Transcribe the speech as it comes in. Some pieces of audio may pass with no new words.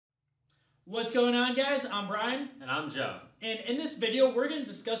What's going on, guys? I'm Brian. And I'm Joe. And in this video, we're going to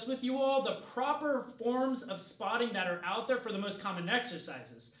discuss with you all the proper forms of spotting that are out there for the most common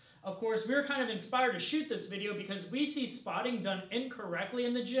exercises. Of course, we were kind of inspired to shoot this video because we see spotting done incorrectly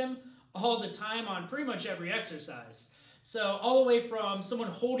in the gym all the time on pretty much every exercise. So all the way from someone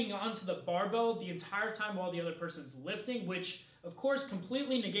holding onto the barbell the entire time while the other person's lifting, which of course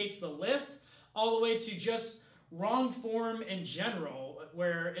completely negates the lift, all the way to just wrong form in general,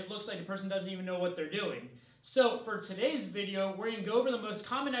 where it looks like the person doesn't even know what they're doing. So for today's video, we're going to go over the most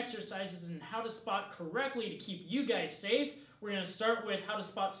common exercises and how to spot correctly to keep you guys safe. We're going to start with how to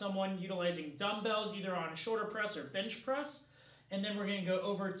spot someone utilizing dumbbells, either on shoulder press or bench press. And then we're going to go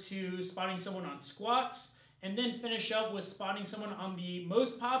over to spotting someone on squats, and then finish up with spotting someone on the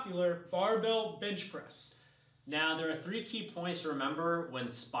most popular barbell bench press. Now, there are 3 key points to remember when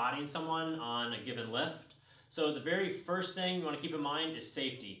spotting someone on a given lift. So the very first thing you want to keep in mind is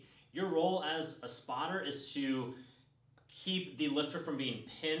safety. Your role as a spotter is to keep the lifter from being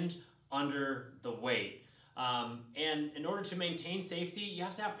pinned under the weight. And in order to maintain safety, you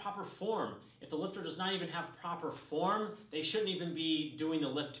have to have proper form. If the lifter does not even have proper form, they shouldn't even be doing the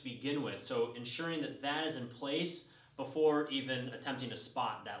lift to begin with. So ensuring that that is in place before even attempting to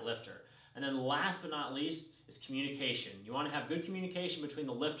spot that lifter. And then last but not least is communication. You want to have good communication between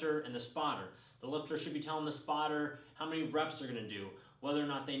the lifter and the spotter. The lifter should be telling the spotter how many reps they're going to do, whether or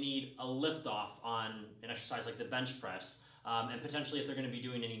not they need a lift off on an exercise like the bench press, and potentially if they're going to be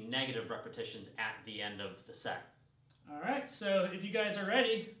doing any negative repetitions at the end of the set. All right, so if you guys are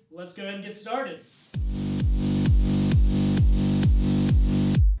ready, let's go ahead and get started.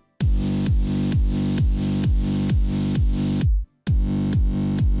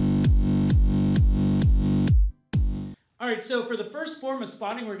 All right, so for the first form of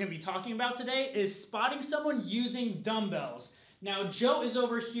spotting we're going to be talking about today is spotting someone using dumbbells. Now, Joe is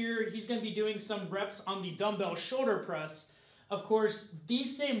over here. He's going to be doing some reps on the dumbbell shoulder press. Of course,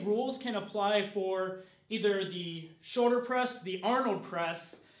 these same rules can apply for either the shoulder press, the Arnold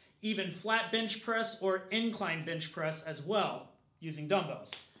press, even flat bench press, or incline bench press as well, using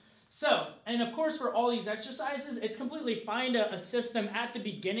dumbbells. So, and of course for all these exercises, it's completely fine to assist them at the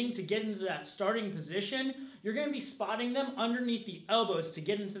beginning to get into that starting position. You're going to be spotting them underneath the elbows to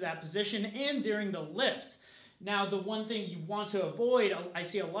get into that position and during the lift. Now, the one thing you want to avoid, I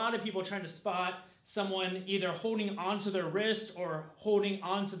see a lot of people trying to spot someone either holding onto their wrist or holding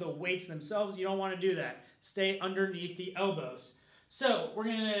onto the weights themselves. You don't want to do that. Stay underneath the elbows. So we're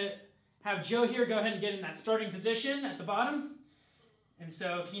going to have Joe here go ahead and get in that starting position at the bottom. And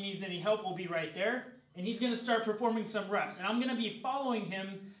so if he needs any help, we'll be right there. And he's going to start performing some reps. And I'm going to be following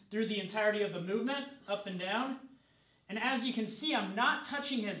him through the entirety of the movement, up and down. And as you can see, I'm not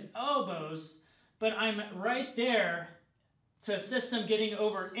touching his elbows, but I'm right there to assist him getting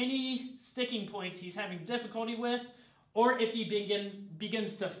over any sticking points he's having difficulty with, or if he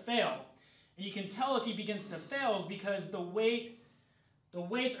begins to fail. And you can tell if he begins to fail because the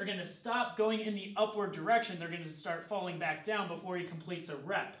weights are going to stop going in the upward direction. They're going to start falling back down before he completes a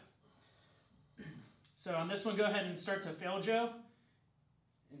rep. So on this one, go ahead and start to fail, Joe.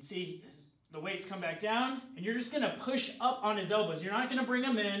 And see the weights come back down. And you're just going to push up on his elbows. You're not going to bring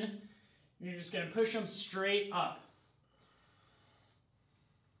them in. You're just going to push them straight up.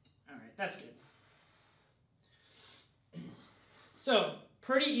 All right, that's good. So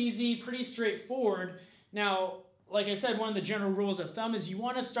pretty easy, pretty straightforward. Now, like I said, one of the general rules of thumb is you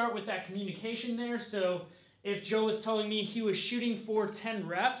want to start with that communication there. So if Joe was telling me he was shooting for 10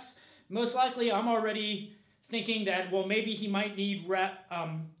 reps, most likely I'm already thinking that, well, maybe he might need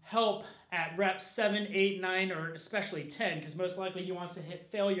help at reps 7, 8, 9, or especially 10, because most likely he wants to hit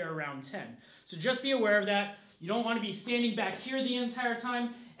failure around 10. So just be aware of that. You don't want to be standing back here the entire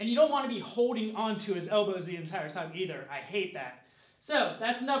time, and you don't want to be holding onto his elbows the entire time either. I hate that. So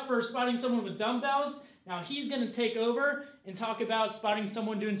that's enough for spotting someone with dumbbells. Now he's going to take over and talk about spotting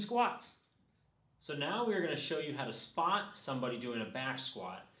someone doing squats. So now we're going to show you how to spot somebody doing a back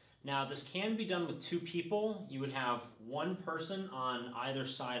squat. Now this can be done with 2 people. You would have one person on either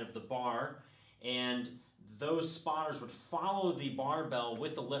side of the bar, and those spotters would follow the barbell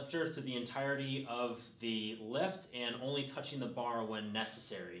with the lifter through the entirety of the lift and only touching the bar when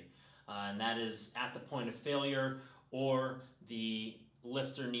necessary. And that is at the point of failure or the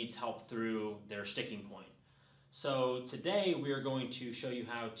lifter needs help through their sticking point. So today we are going to show you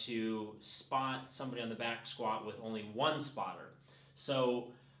how to spot somebody on the back squat with only one spotter. So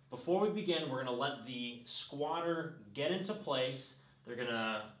before we begin, we're going to let the squatter get into place. They're going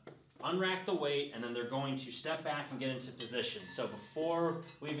to unrack the weight, and then they're going to step back and get into position. So before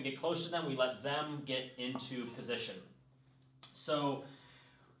we even get close to them, we let them get into position. So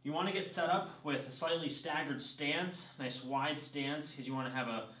you want to get set up with a slightly staggered stance, nice wide stance, because you want to have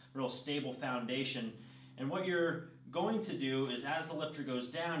a real stable foundation. And what you're going to do is, as the lifter goes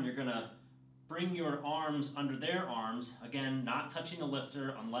down, you're going to bring your arms under their arms, again, not touching the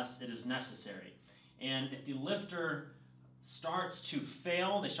lifter unless it is necessary. And if the lifter starts to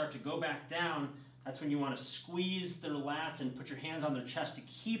fail, they start to go back down, that's when you want to squeeze their lats and put your hands on their chest to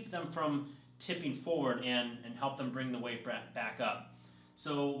keep them from tipping forward and help them bring the weight back up.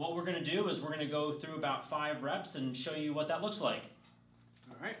 So what we're going to do is we're going to go through about 5 reps and show you what that looks like.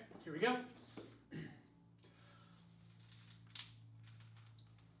 All right, here we go.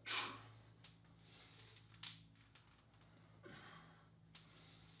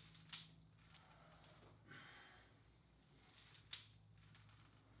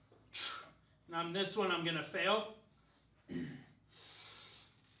 And on this one, I'm going to fail.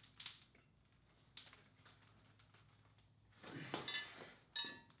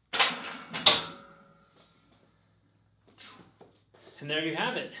 And there you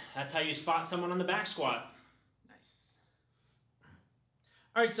have it. That's how you spot someone on the back squat. Nice.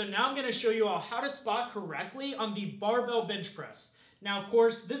 All right, so now I'm going to show you all how to spot correctly on the barbell bench press. Now, of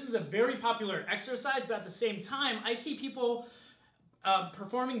course, this is a very popular exercise, but at the same time, I see people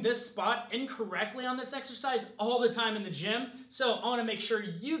performing this spot incorrectly on this exercise all the time in the gym. So I want to make sure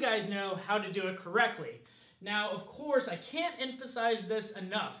you guys know how to do it correctly. Now, of course, I can't emphasize this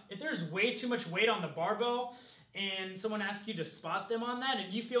enough. If there's way too much weight on the barbell and someone asks you to spot them on that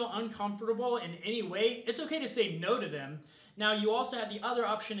and you feel uncomfortable in any way, it's okay to say no to them. Now, you also have the other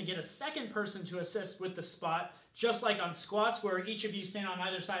option to get a second person to assist with the spot, just like on squats where each of you stand on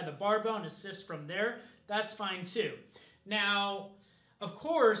either side of the barbell and assist from there. That's fine too. Now, of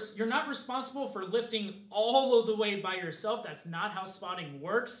course, you're not responsible for lifting all of the weight by yourself. That's not how spotting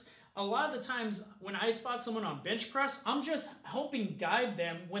works. A lot of the times when I spot someone on bench press, I'm just helping guide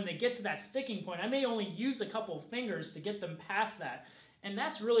them when they get to that sticking point. I may only use a couple of fingers to get them past that. And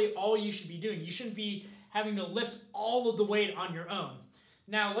that's really all you should be doing. You shouldn't be having to lift all of the weight on your own.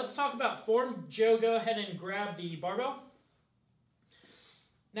 Now, let's talk about form. Joe, go ahead and grab the barbell.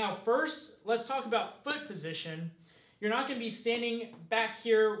 Now, first, let's talk about foot position. You're not going to be standing back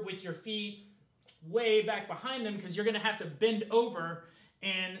here with your feet way back behind them because you're going to have to bend over,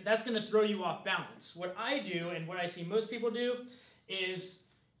 and that's going to throw you off balance. What I do, and what I see most people do, is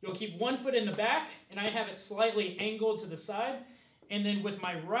you'll keep one foot in the back, and I have it slightly angled to the side, and then with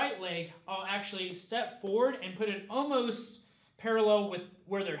my right leg, I'll actually step forward and put it almost parallel with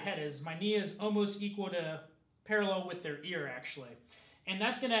where their head is. My knee is almost equal to parallel with their ear, actually. And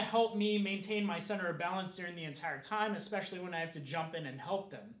that's going to help me maintain my center of balance during the entire time, especially when I have to jump in and help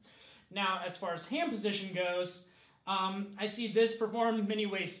them. Now, as far as hand position goes, I see this performed many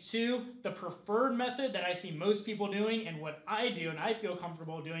ways too. The preferred method that I see most people doing, and what I do and I feel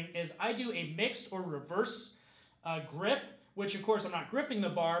comfortable doing, is I do a mixed or reverse grip, which of course I'm not gripping the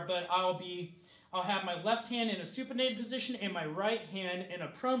bar, but I'll have my left hand in a supinated position and my right hand in a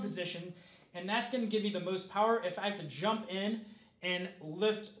prone position, and that's going to give me the most power if I have to jump in and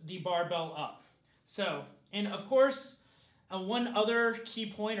lift the barbell up. So, and of course, one other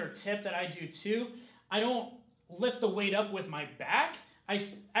key point or tip that I do too, I don't lift the weight up with my back. I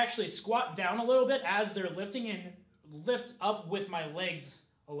actually squat down a little bit as they're lifting and lift up with my legs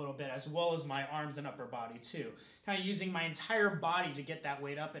a little bit, as well as my arms and upper body too. Kind of using my entire body to get that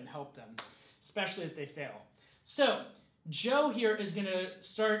weight up and help them, especially if they fail. So, Joe here is gonna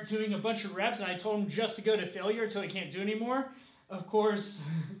start doing a bunch of reps, and I told him just to go to failure until he can't do anymore. Of course,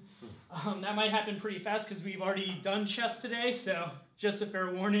 that might happen pretty fast because we've already done chest today, so just a fair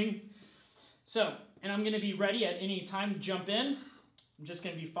warning. So, and I'm going to be ready at any time to jump in. I'm just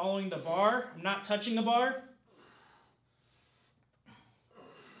going to be following the bar. I'm not touching the bar.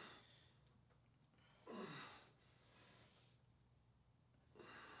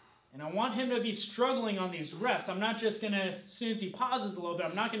 And I want him to be struggling on these reps. I'm not just going to, as soon as he pauses a little bit,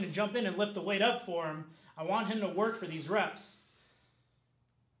 I'm not going to jump in and lift the weight up for him. I want him to work for these reps.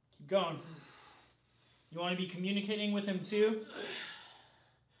 Keep going. You want to be communicating with him too.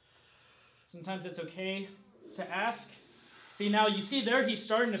 Sometimes it's okay to ask. See, now you see there, he's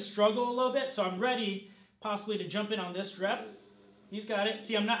starting to struggle a little bit, so I'm ready possibly to jump in on this rep. He's got it.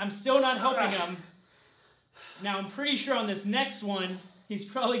 See, I'm still not helping him. Now I'm pretty sure on this next one, he's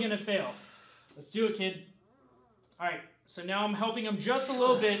probably going to fail. Let's do it, kid. All right, so now I'm helping him just a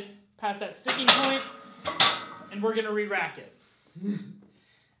little bit past that sticking point, and we're going to re-rack it.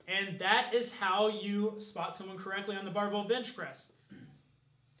 And that is how you spot someone correctly on the barbell bench press.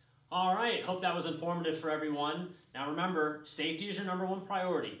 All right, hope that was informative for everyone. Now remember, safety is your #1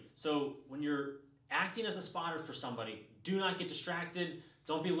 priority. So when you're acting as a spotter for somebody, do not get distracted.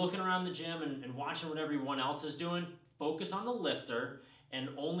 Don't be looking around the gym and watching what everyone else is doing. Focus on the lifter and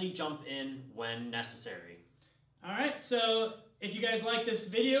only jump in when necessary. All right, so if you guys like this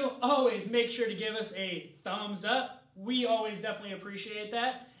video, always make sure to give us a thumbs up. We always definitely appreciate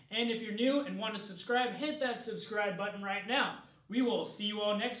that. And if you're new and want to subscribe, hit that subscribe button right now. We will see you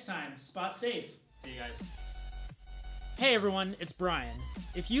all next time. Spot safe. See you guys. Hey everyone, it's Brian.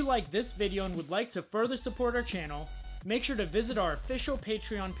 If you like this video and would like to further support our channel, make sure to visit our official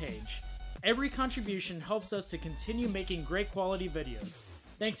Patreon page. Every contribution helps us to continue making great quality videos.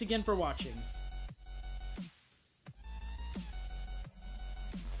 Thanks again for watching.